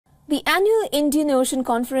The annual Indian Ocean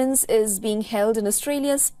Conference is being held in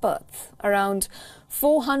Australia's Perth. Around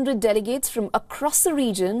 400 delegates from across the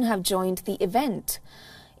region have joined the event.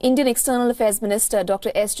 Indian External Affairs Minister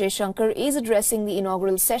Dr. S. Jaishankar is addressing the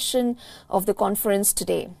inaugural session of the conference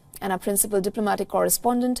today. And our principal diplomatic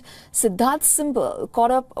correspondent, Siddharth Simbal,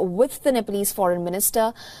 caught up with the Nepalese Foreign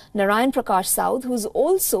Minister, Narayan Prakash Saud, who is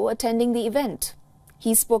also attending the event.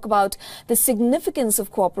 He spoke about the significance of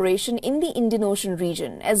cooperation in the Indian Ocean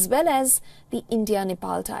region, as well as the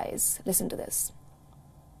India-Nepal ties. Listen to this.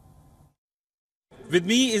 With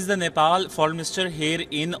me is the Nepal Foreign Minister here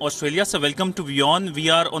in Australia. So welcome to WION. We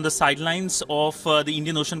are on the sidelines of the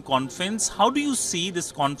Indian Ocean Conference. How do you see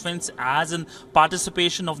this conference as a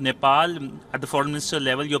participation of Nepal at the Foreign Minister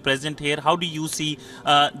level? You're present here. How do you see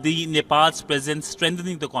the Nepal's presence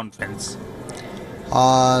strengthening the conference?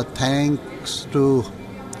 Thanks to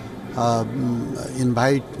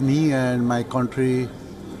invite me and my country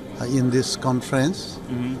in this conference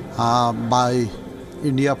by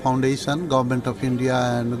India Foundation, Government of India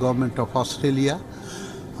and Government of Australia.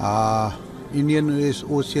 Indian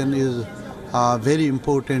Ocean is very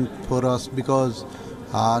important for us because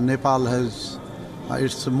Nepal has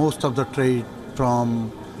its most of the trade from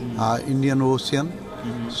Indian Ocean.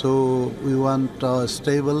 So we want a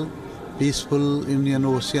stable, peaceful Indian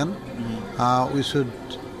Ocean. We should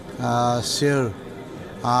share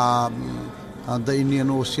the Indian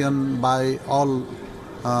Ocean by all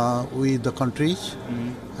with the countries,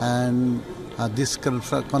 and this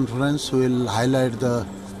conference will highlight the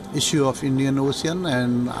issue of Indian Ocean,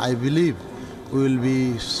 and I believe we will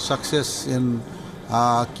be success in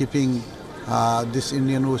keeping this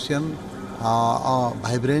Indian Ocean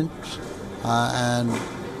vibrant and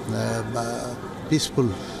peaceful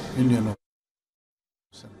Indian Ocean.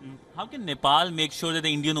 How can Nepal make sure that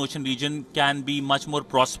the Indian Ocean region can be much more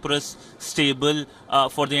prosperous, stable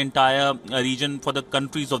for the entire region, for the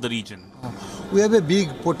countries of the region? We have a big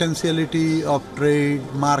potentiality of trade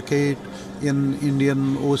market in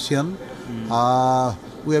Indian Ocean.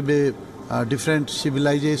 We have a different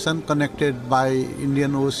civilization connected by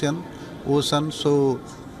Indian Ocean. So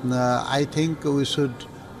I think we should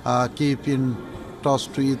keep in touch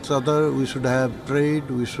to each other. We should have trade.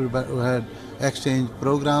 We should have exchange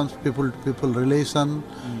programs, people-to-people relation,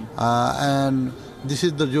 and this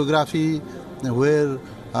is the geography where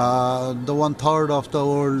the 1/3 of the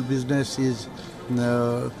world business is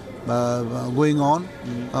going on.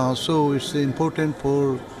 So it's important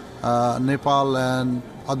for Nepal and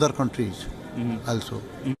other countries also.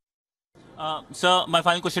 Sir, my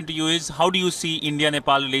final question to you is, how do you see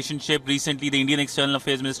India-Nepal relationship? Recently, the Indian External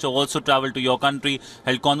Affairs Minister also travelled to your country,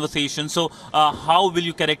 held conversations. So, how will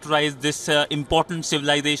you characterize this important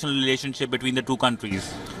civilizational relationship between the two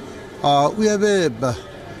countries? We have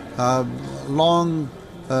a long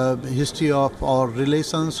history of our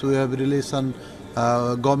relations. We have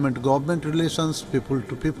government-government relations,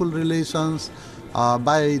 people-to-people relations.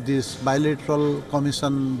 By this bilateral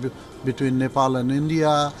commission between Nepal and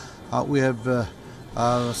India, we have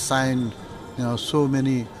signed so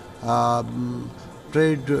many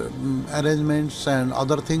trade arrangements and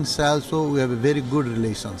other things also. We have a very good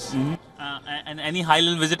relations. And any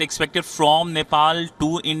high-level visit expected from Nepal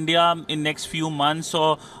to India in next few months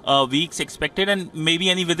or weeks expected, and maybe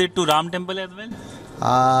any visit to Ram Temple as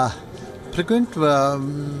well? Frequent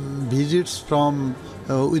visits from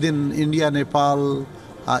within India, Nepal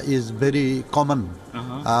is very common.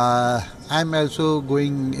 I'm also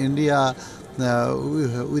going India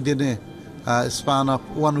within a span of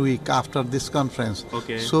 1 week after this conference.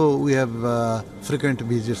 Okay. So we have frequent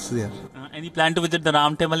visits there. Any plan to visit the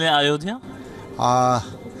Ram Temple in Ayodhya?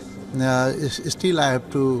 Still I have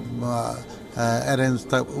to arrange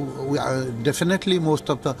definitely most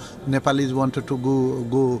of the Nepalese wanted to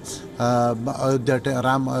go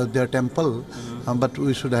Ayodhya Temple, but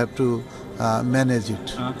we should have to manage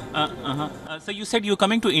it. So you said you're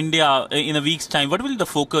coming to India in a week's time. What will be the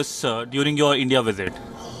focus during your India visit?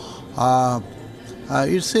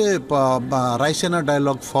 It's a Raisina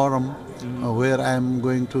Dialogue Forum where I am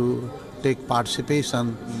going to take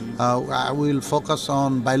participation. I will focus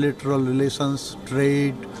on bilateral relations,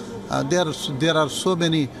 trade. There are so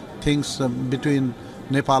many things between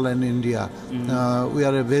Nepal and India. We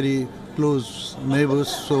are a very close neighbors,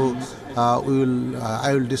 so I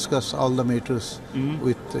will discuss all the matters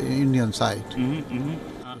with the Indian side.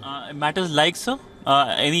 Matters like, sir?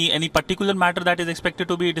 Any particular matter that is expected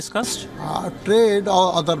to be discussed? Trade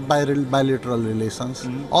or other bilateral relations.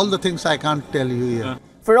 All the things I can't tell you here.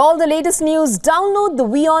 For all the latest news, download the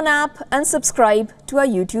WION app and subscribe to our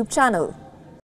YouTube channel.